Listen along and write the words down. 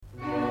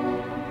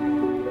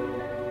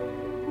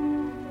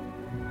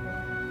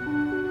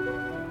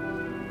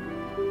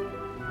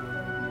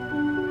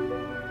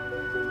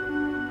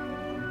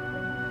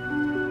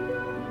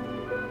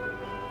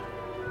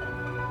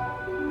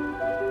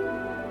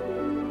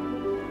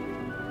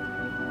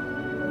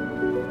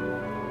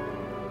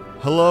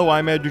Hello,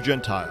 I'm Andrew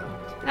Gentile.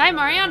 And I'm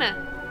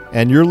Mariana.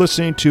 And you're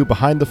listening to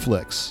Behind the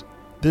Flicks.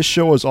 This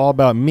show is all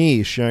about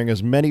me sharing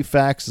as many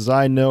facts as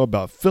I know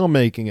about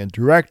filmmaking and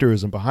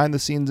directors and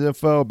behind-the-scenes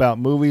info about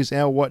movies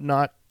and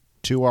whatnot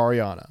to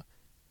Ariana.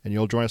 And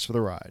you'll join us for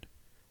the ride.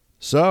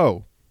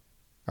 So,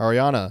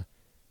 Ariana,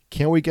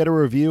 can we get a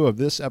review of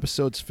this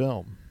episode's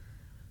film?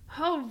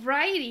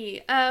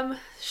 Alrighty.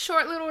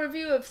 Short little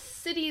review of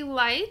City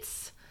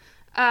Lights.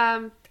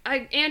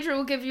 Andrew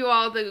will give you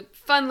all the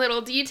fun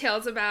little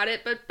details about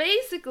it, but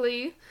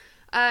basically,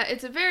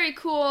 it's a very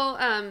cool,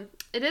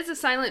 it is a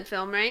silent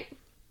film, right?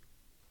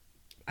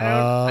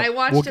 I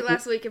watched it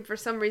last week, and for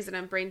some reason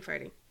I'm brain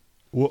farting.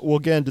 We'll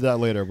get into that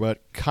later,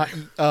 but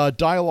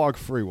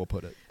dialogue-free, we'll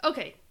put it.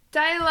 Okay,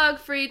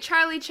 dialogue-free,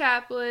 Charlie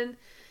Chaplin.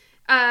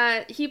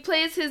 He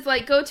plays his,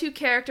 go-to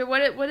character.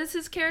 What is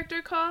his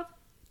character called?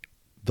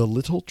 The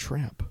Little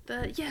Tramp.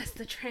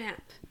 The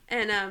Tramp.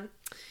 And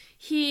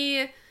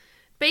he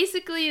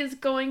basically is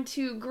going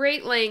to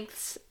great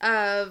lengths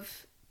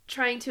of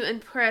trying to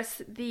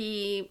impress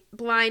the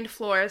blind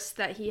florist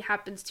that he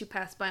happens to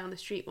pass by on the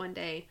street one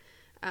day,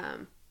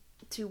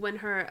 to win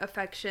her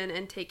affection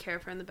and take care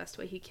of her in the best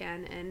way he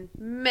can. And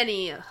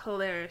many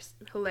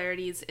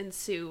hilarities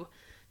ensue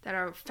that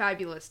are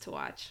fabulous to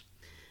watch.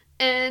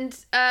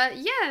 And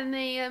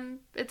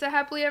it's a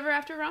happily ever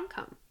after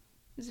rom-com.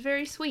 It's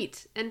very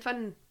sweet and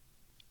fun.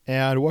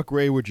 And what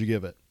grade would you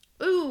give it?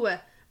 Ooh,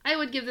 I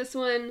would give this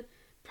one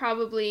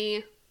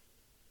probably...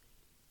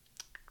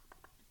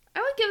 I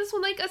would give this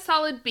one a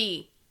solid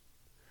B.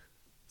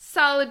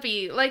 Solid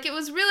B. It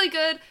was really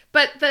good,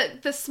 but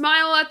the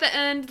smile at the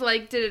end,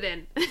 did it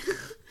in.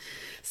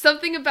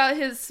 Something about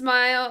his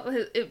smile,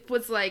 it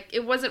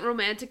wasn't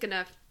romantic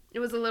enough. It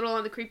was a little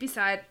on the creepy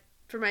side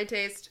for my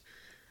taste.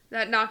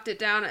 That knocked it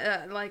down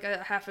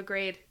a half a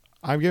grade.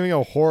 I'm giving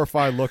a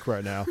horrified look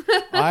right now.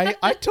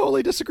 I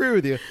totally disagree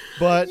with you,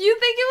 but... You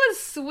think it was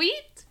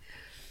sweet?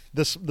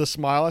 The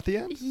smile at the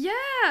end?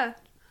 Yeah.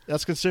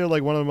 That's considered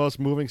one of the most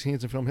moving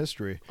scenes in film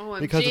history.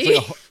 OMG. Because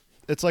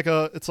it's like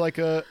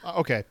a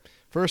okay.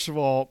 First of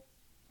all,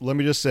 let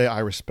me just say I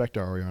respect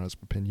Ariana's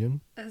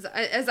opinion. As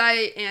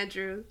I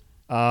Andrew.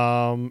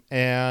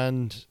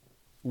 And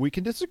we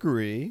can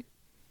disagree.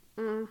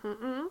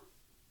 Mm-hmm.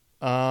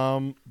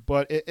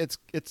 But it's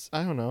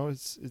I don't know.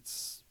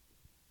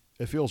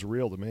 It feels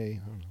real to me.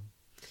 I don't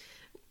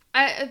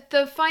know.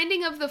 The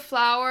finding of the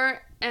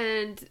flower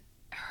and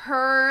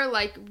her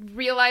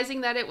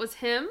realizing that it was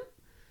him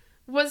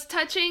was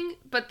touching,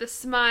 but the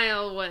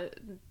smile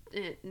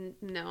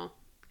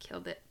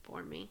killed it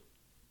for me.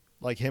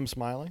 Like him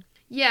smiling?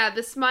 Yeah,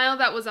 the smile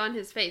that was on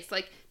his face.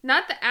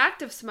 Not the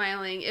act of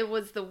smiling, it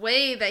was the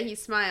way that he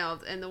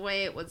smiled and the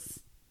way it was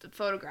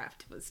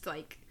photographed. It was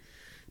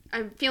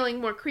I'm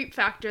feeling more creep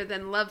factor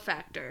than love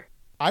factor.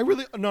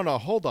 No,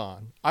 hold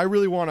on. I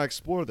really want to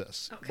explore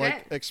this.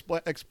 Okay.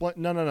 Explain.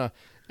 No.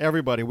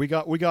 Everybody, we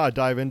got to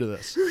dive into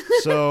this.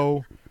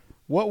 So,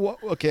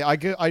 what? Okay, I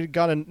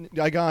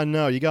gotta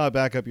know. You gotta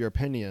back up your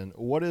opinion.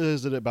 What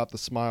is it about the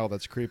smile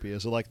that's creepy?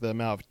 Is it the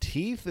amount of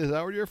teeth? Is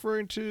that what you're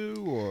referring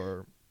to,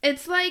 or?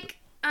 It's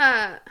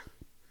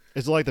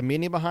Is it the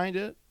meaning behind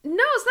it?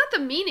 No, it's not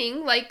the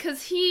meaning.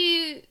 Because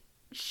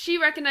she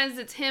recognizes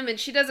it's him, and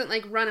she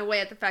doesn't run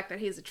away at the fact that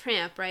he's a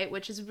tramp, right?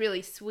 Which is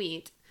really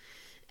sweet.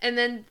 And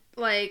then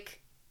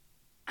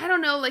I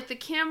don't know, the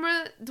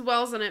camera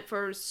dwells on it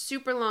for a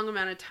super long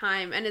amount of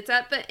time, and it's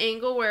at the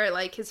angle where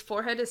his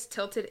forehead is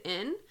tilted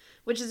in,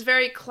 which is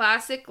very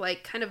classic,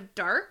 kind of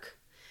dark.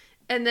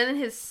 And then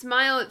his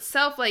smile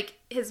itself,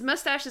 his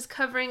mustache is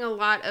covering a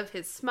lot of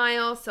his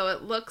smile, so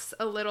it looks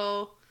a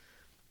little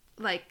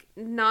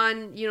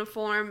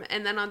non-uniform.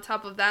 And then on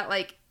top of that,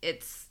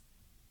 it's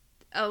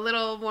a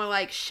little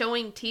more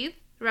showing teeth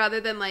rather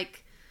than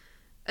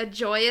a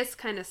joyous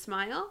kind of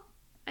smile,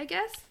 I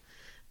guess.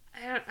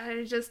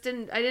 I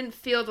didn't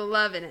feel the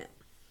love in it.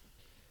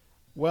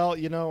 Well,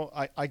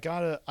 I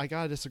gotta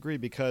disagree,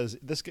 because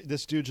this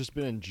dude's just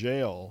been in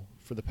jail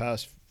for the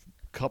past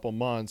couple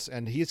months,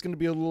 and he's going to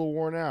be a little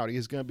worn out.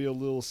 He's going to be a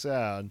little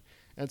sad,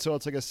 and so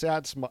it's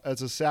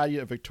it's a sad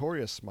yet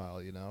victorious smile,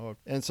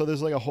 And so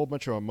there's a whole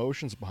bunch of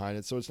emotions behind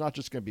it. So it's not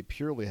just going to be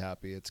purely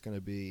happy. It's going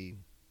to be,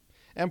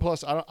 and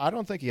plus, I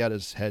don't think he had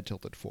his head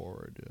tilted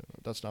forward.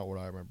 That's not what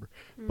I remember.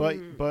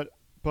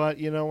 But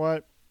you know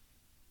what?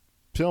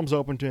 Film's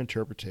open to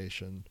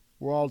interpretation.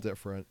 We're all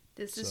different.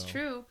 This is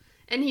true.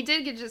 And he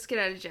did just get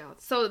out of jail.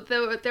 So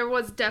there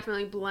was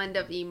definitely a blend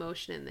of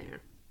emotion in there.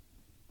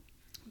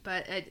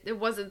 But it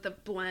wasn't the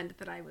blend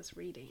that I was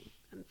reading,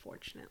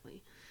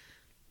 unfortunately.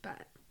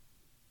 But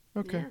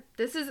okay. Yeah,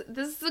 this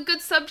is a good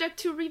subject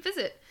to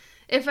revisit.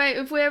 If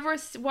we ever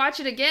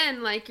watch it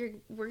again,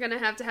 we're going to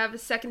have a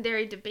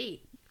secondary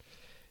debate.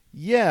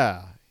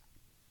 Yeah.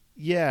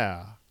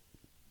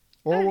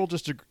 Or we'll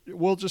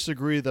just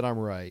agree that I'm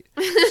right.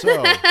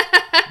 So,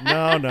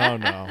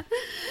 no.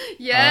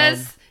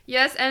 Yes,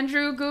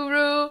 Andrew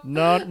Guru.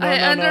 No, I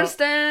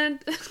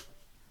understand.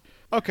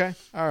 Okay,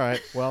 all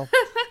right. Well,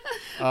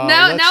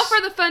 now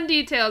for the fun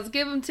details.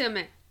 Give them to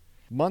me.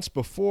 Months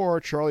before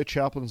Charlie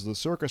Chaplin's The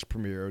Circus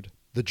premiered,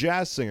 The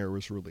Jazz Singer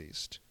was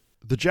released.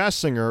 The Jazz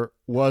Singer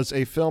was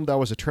a film that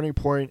was a turning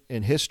point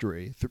in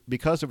history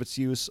because of its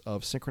use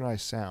of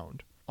synchronized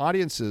sound.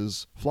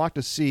 Audiences flocked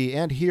to see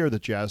and hear The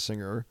Jazz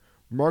Singer,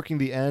 marking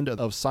the end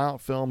of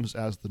silent films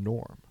as the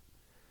norm.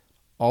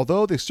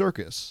 Although The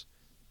Circus,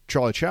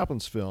 Charlie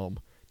Chaplin's film,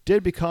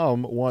 did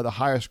become one of the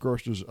highest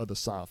grossers of the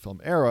silent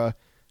film era,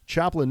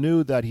 Chaplin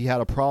knew that he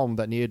had a problem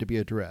that needed to be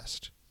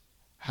addressed.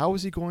 How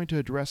was he going to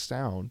address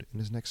sound in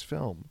his next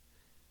film?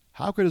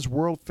 How could his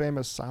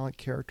world-famous silent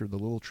character, the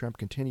Little Tramp,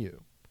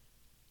 continue?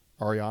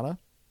 Ariana,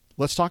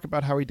 let's talk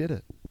about how he did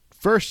it.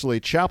 Firstly,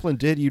 Chaplin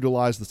did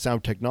utilize the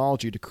sound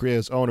technology to create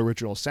his own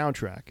original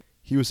soundtrack.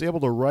 He was able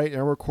to write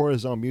and record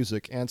his own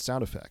music and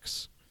sound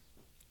effects.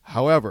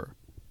 However,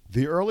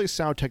 the early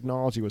sound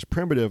technology was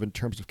primitive in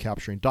terms of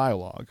capturing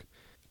dialogue.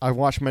 I've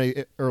watched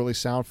many early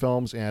sound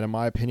films, and in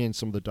my opinion,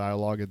 some of the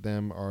dialogue in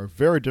them are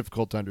very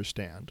difficult to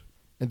understand.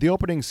 In the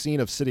opening scene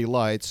of City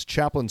Lights,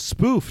 Chaplin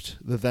spoofed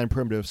the then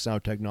primitive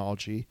sound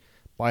technology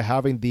by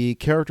having the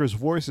characters'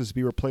 voices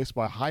be replaced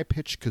by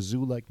high-pitched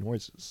kazoo-like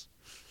noises.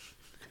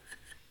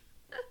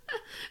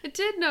 I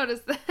did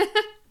notice that.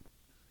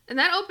 And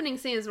that opening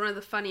scene is one of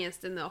the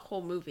funniest in the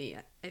whole movie,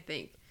 I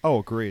think. Oh,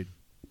 agreed.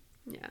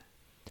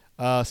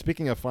 Yeah.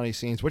 Speaking of funny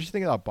scenes, what did you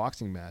think of that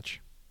boxing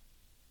match?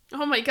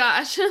 Oh my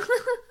gosh.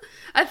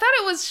 I thought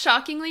it was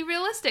shockingly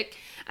realistic.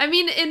 I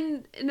mean,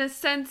 in a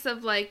sense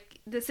of like,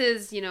 this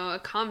is, a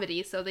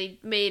comedy, so they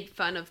made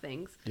fun of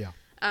things. Yeah.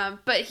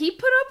 But he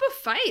put up a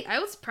fight. I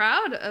was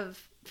proud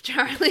of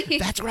Charlie.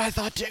 That's what I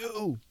thought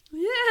too.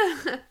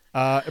 Yeah.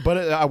 But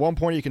at one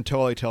point you can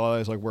totally tell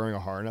he's like wearing a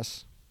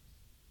harness.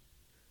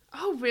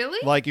 Oh, really?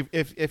 Like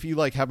if you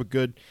like have a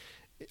good,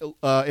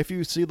 if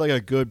you see like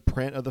a good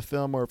print of the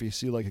film, or if you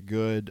see like a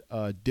good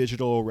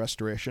digital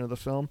restoration of the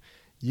film,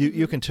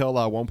 you can tell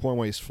at one point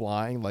when he's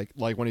flying, like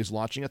when he's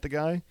launching at the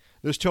guy,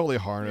 there's totally a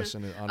harness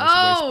on his waistband.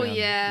 Oh,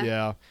 yeah.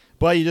 Yeah.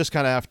 But you just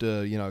kind of have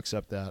to,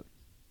 accept that.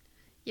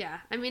 Yeah.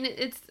 I mean,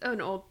 it's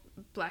an old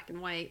black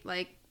and white.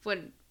 Like, what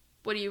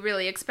are you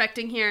really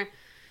expecting here?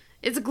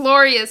 It's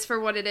glorious for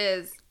what it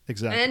is.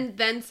 Exactly. And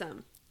then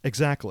some.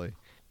 Exactly.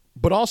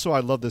 But also,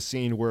 I love the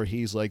scene where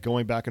he's like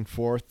going back and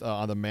forth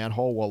on the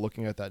manhole while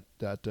looking at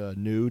that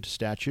nude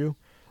statue.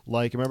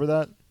 Like, remember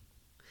that?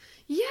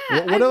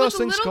 Yeah. What are those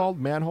things called?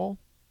 Manhole?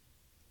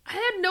 I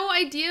had no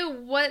idea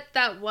what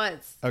that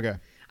was. Okay.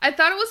 I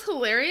thought it was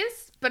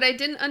hilarious, but I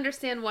didn't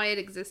understand why it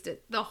existed.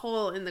 The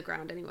hole in the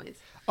ground, anyways.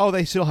 Oh,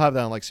 they still have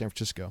that in like San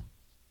Francisco.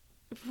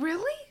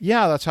 Really?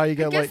 Yeah, that's how you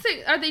get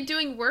are they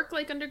doing work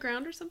like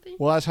underground or something?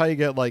 Well, that's how you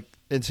get like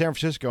in San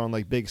Francisco and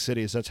like big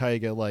cities. That's how you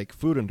get like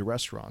food into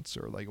restaurants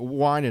or like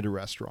wine into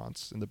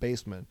restaurants in the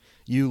basement.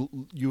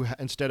 You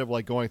instead of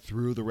like going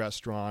through the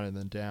restaurant and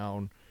then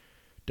down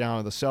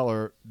to the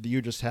cellar,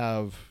 you just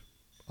have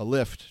a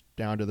lift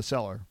down to the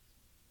cellar.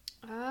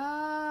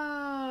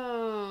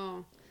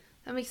 Oh,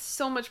 that makes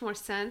so much more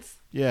sense.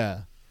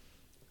 Yeah.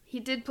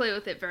 He did play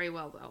with it very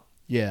well, though.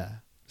 Yeah.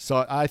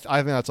 So I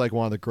think that's like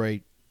one of the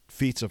great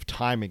feats of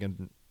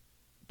timing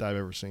that I've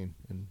ever seen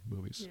in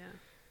movies.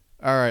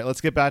 Yeah. All right, let's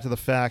get back to the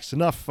facts.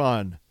 Enough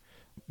fun.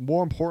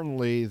 More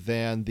importantly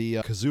than the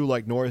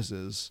kazoo-like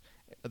noises,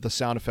 the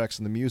sound effects,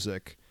 and the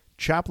music,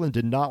 Chaplin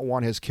did not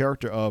want his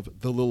character of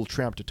the Little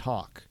Tramp to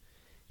talk.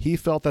 He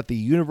felt that the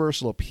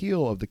universal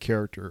appeal of the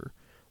character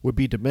would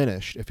be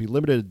diminished if he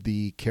limited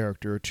the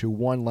character to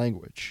one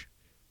language.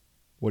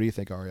 What do you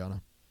think,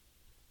 Ariana?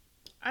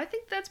 I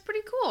think that's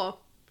pretty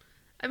cool.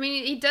 I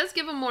mean, he does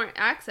give him more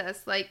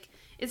access. Like,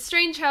 it's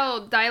strange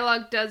how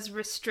dialogue does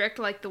restrict,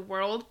 like, the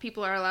world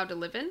people are allowed to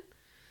live in.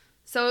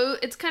 So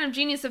it's kind of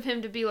genius of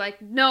him to be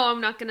like, no, I'm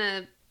not going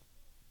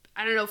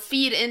to,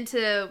 feed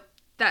into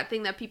that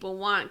thing that people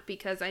want,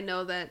 because I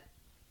know that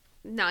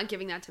not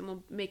giving that to him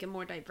will make him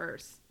more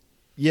diverse.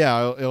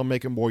 Yeah, it'll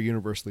make it more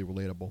universally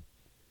relatable.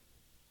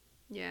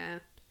 Yeah.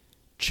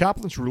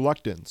 Chaplin's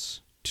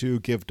reluctance to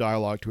give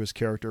dialogue to his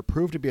character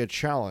proved to be a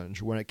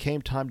challenge when it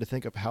came time to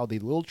think of how the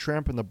Little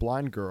Tramp and the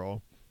blind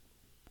girl,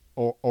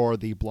 or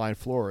the blind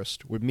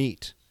florist, would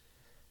meet.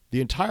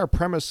 The entire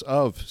premise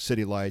of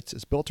City Lights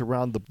is built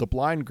around the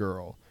blind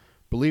girl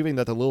believing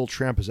that the Little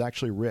Tramp is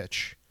actually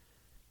rich.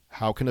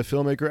 How can a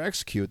filmmaker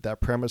execute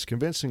that premise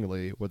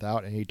convincingly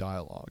without any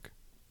dialogue?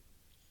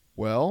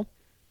 Well,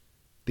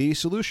 the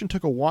solution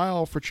took a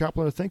while for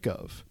Chaplin to think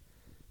of.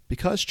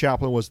 Because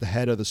Chaplin was the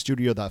head of the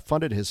studio that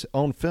funded his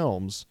own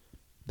films,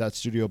 that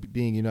studio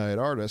being United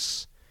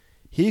Artists,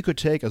 he could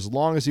take as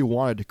long as he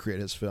wanted to create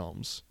his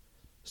films.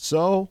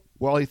 So,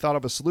 while he thought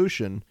of a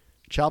solution,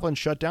 Chaplin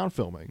shut down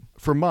filming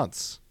for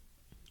months.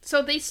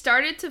 So they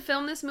started to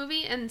film this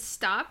movie and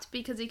stopped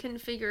because he couldn't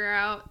figure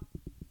out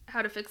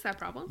how to fix that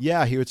problem?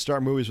 Yeah, he would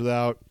start movies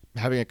without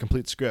having a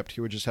complete script.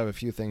 He would just have a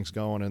few things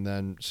going and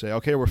then say,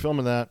 okay, we're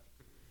filming that.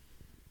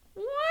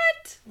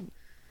 What?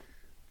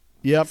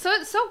 Yep.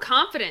 So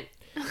confident.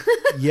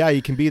 Yeah,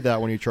 you can be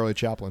that when you're Charlie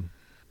Chaplin.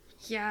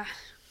 Yeah.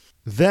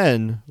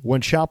 Then, when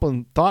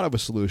Chaplin thought of a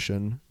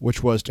solution,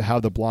 which was to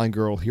have the blind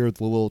girl hear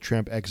the Little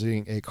Tramp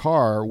exiting a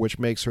car, which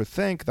makes her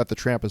think that the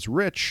tramp is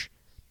rich,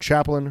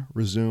 Chaplin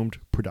resumed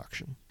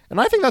production.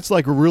 And I think that's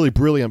like a really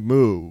brilliant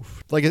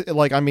move.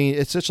 Like I mean,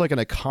 it's such like an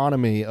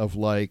economy of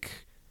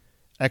like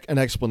an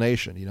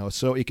explanation. You know, it's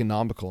so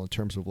economical in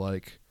terms of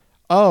like,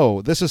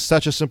 oh, this is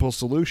such a simple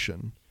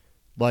solution.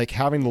 Like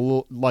having the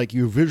little, like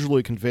you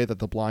visually convey that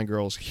the blind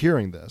girl's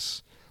hearing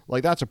this.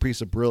 Like that's a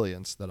piece of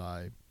brilliance that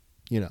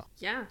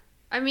Yeah.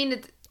 I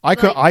mean, I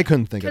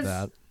couldn't think of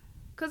that.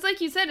 Because like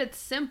you said, it's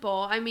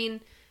simple. I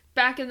mean,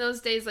 back in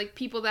those days, like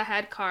people that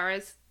had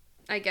cars,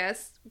 I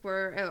guess,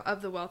 were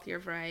of the wealthier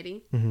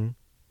variety. Mm-hmm.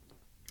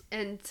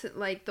 And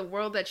like the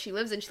world that she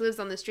lives in, she lives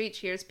on the street.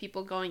 She hears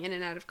people going in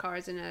and out of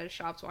cars and out of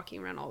shops,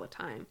 walking around all the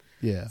time.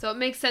 Yeah. So it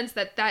makes sense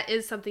that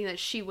is something that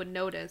she would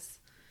notice.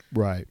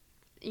 Right.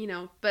 You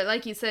know, but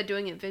like you said,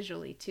 doing it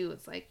visually too,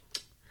 it's like,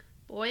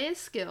 boy is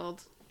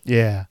skilled.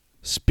 Yeah.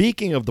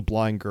 Speaking of the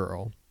blind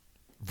girl,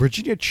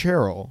 Virginia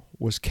Cheryl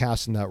was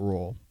cast in that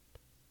role.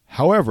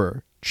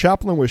 However,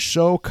 Chaplin was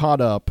so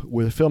caught up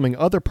with filming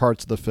other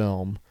parts of the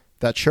film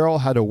that Cheryl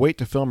had to wait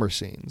to film her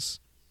scenes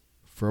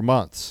for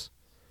months.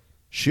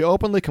 She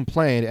openly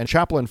complained, and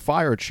Chaplin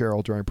fired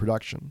Cheryl during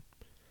production.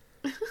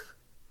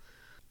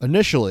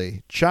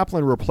 Initially,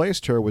 Chaplin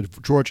replaced her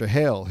with Georgia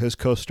Hale, his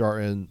co-star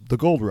in The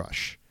Gold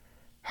Rush.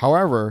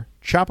 However,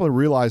 Chaplin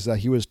realized that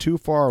he was too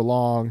far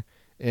along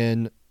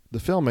in the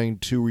filming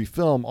to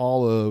refilm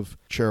all of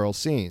Cheryl's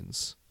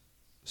scenes.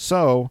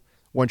 So,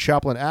 when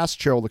Chaplin asked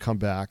Cheryl to come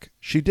back,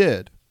 she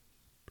did,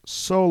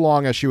 so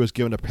long as she was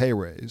given a pay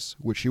raise,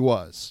 which she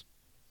was.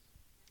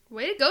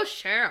 Way to go,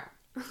 Cheryl.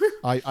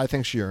 I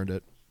think she earned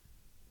it.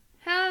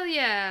 Hell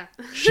yeah.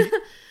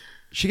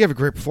 She gave a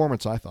great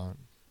performance, I thought.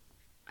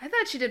 I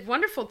thought she did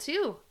wonderful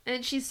too.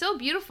 And she's so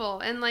beautiful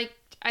and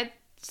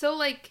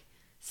so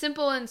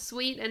simple and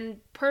sweet and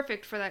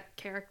perfect for that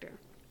character.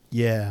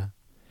 Yeah.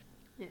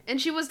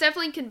 And she was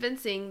definitely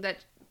convincing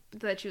that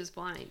she was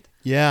blind.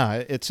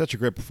 Yeah, it's such a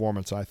great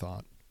performance, I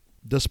thought.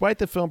 Despite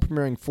the film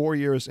premiering 4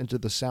 years into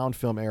the sound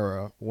film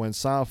era, when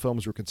silent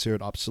films were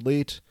considered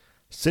obsolete,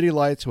 City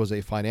Lights was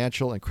a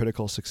financial and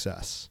critical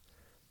success.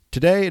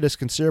 Today, it is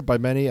considered by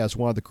many as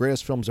one of the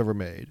greatest films ever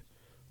made.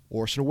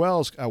 Orson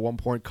Welles at one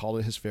point called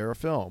it his favorite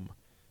film.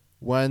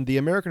 When the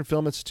American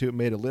Film Institute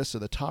made a list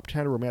of the top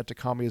 10 romantic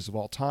comedies of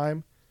all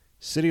time,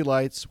 City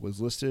Lights was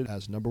listed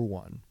as number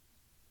 1.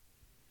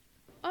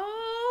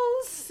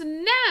 Oh,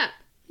 snap!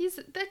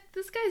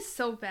 This guy's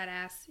so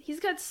badass.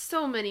 He's got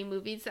so many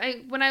movies.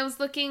 When I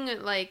was looking at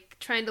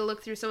trying to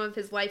look through some of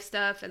his life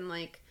stuff and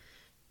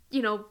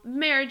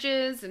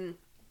marriages and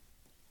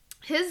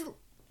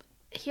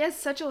he has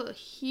such a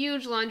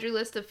huge laundry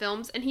list of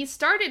films, and he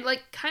started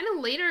kind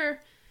of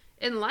later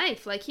in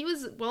life. He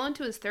was well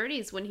into his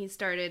 30s when he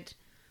started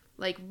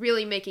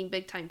really making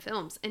big time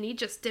films, and he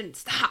just didn't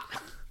stop.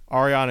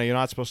 Ariana, you're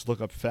not supposed to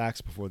look up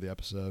facts before the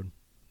episode.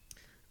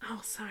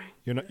 Oh, sorry.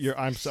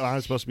 I'm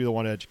supposed to be the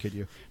one to educate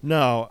you.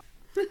 No,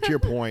 to your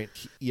point,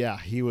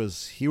 he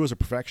was a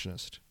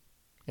perfectionist,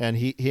 and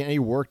he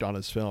worked on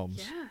his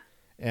films. Yeah.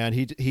 And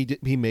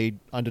he made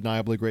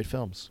undeniably great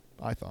films,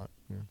 I thought.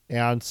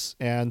 Yeah.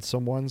 And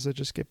some ones that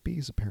just get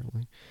B's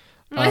apparently.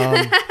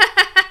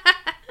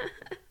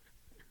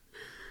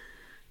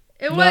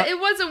 It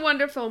was a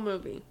wonderful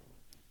movie.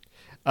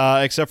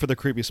 Except for the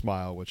creepy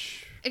smile,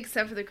 which is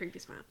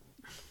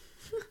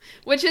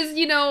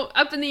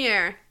up in the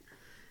air.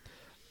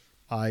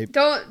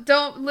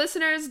 Don't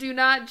listeners, do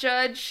not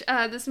judge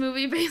this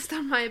movie based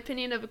on my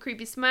opinion of a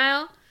creepy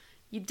smile.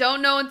 You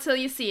don't know until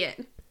you see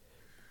it.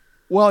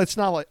 Well, it's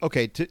not like,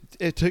 okay,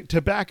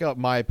 to back up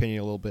my opinion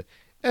a little bit,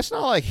 it's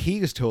not like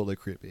he's totally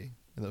creepy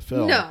in the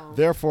film. No.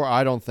 Therefore,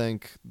 I don't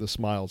think the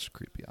smile's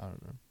creepy. I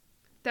don't know.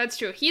 That's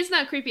true. He's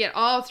not creepy at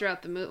all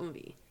throughout the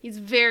movie. He's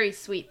very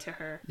sweet to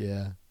her.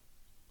 Yeah.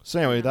 So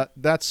anyway,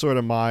 that's sort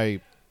of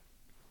my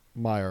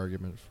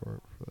argument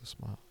for the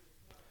smile.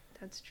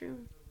 That's true.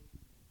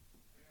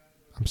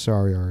 I'm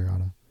sorry,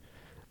 Ariana.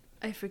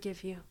 I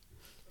forgive you.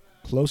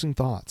 Closing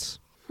thoughts.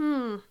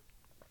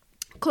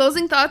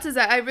 Closing thoughts is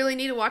that I really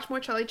need to watch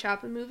more Charlie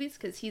Chaplin movies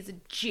because he's a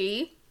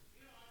G.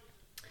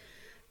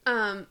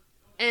 And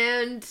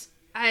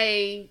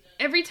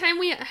every time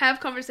we have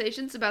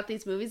conversations about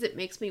these movies, it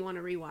makes me want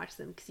to rewatch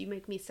them because you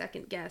make me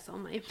second guess all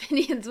my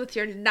opinions with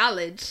your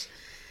knowledge.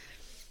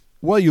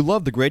 Well, you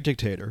love The Great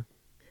Dictator.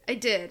 I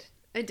did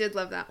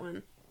love that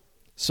one.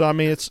 So I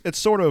mean, it's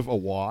sort of a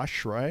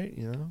wash, right?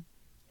 You know.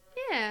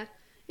 Yeah,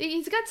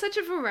 he's got such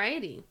a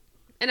variety,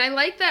 and I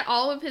like that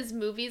all of his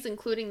movies,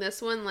 including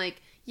this one,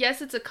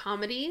 yes, it's a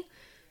comedy,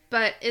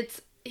 but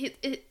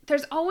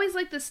there's always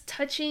this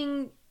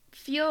touching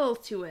feel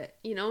to it.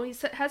 He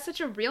has such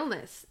a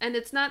realness, and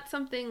it's not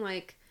something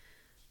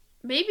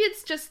maybe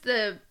it's just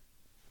the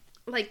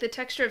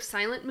texture of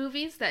silent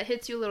movies that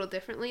hits you a little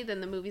differently than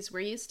the movies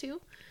we're used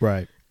to.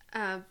 Right.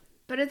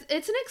 But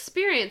it's an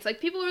experience.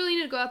 People really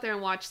need to go out there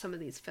and watch some of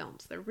these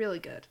films. They're really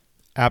good.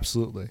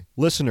 Absolutely.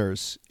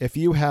 Listeners, if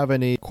you have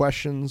any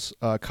questions,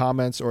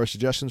 comments, or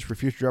suggestions for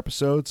future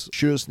episodes,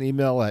 shoot us an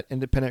email at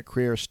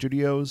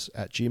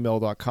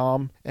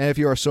independentcreatorstudios@gmail.com. And if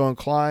you are so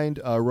inclined,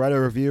 write a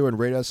review and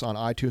rate us on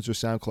iTunes or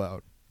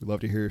SoundCloud. We'd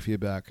love to hear your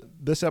feedback.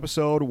 This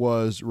episode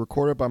was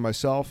recorded by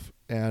myself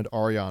and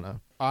Ariana.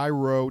 I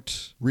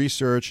wrote,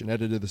 researched, and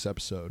edited this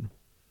episode.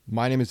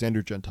 My name is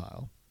Andrew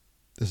Gentile.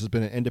 This has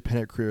been an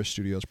Independent Creator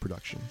Studios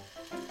production.